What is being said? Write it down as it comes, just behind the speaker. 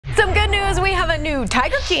new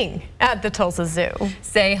Tiger King at the Tulsa Zoo.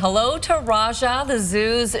 Say hello to Raja, the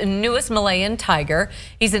zoo's newest Malayan tiger.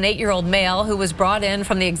 He's an 8-year-old male who was brought in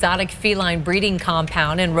from the exotic feline breeding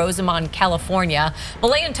compound in Rosamond, California.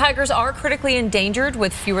 Malayan tigers are critically endangered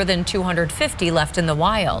with fewer than 250 left in the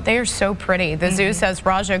wild. They are so pretty. The zoo says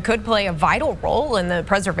Raja could play a vital role in the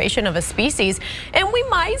preservation of a species, and we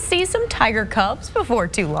might see some tiger cubs before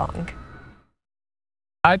too long.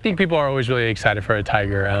 I think people are always really excited for a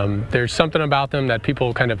tiger. There's something about them that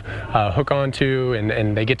people kind of hook onto,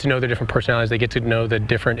 and they get to know the different personalities. They get to know the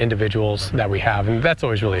different individuals that we have, and that's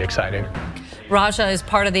always really exciting. Raja is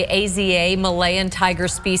part of the AZA Malayan Tiger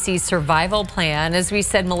Species Survival Plan. As we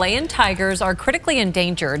said, Malayan tigers are critically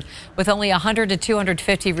endangered, with only 100 to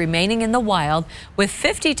 250 remaining in the wild, with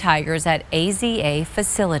 50 tigers at AZA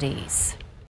facilities.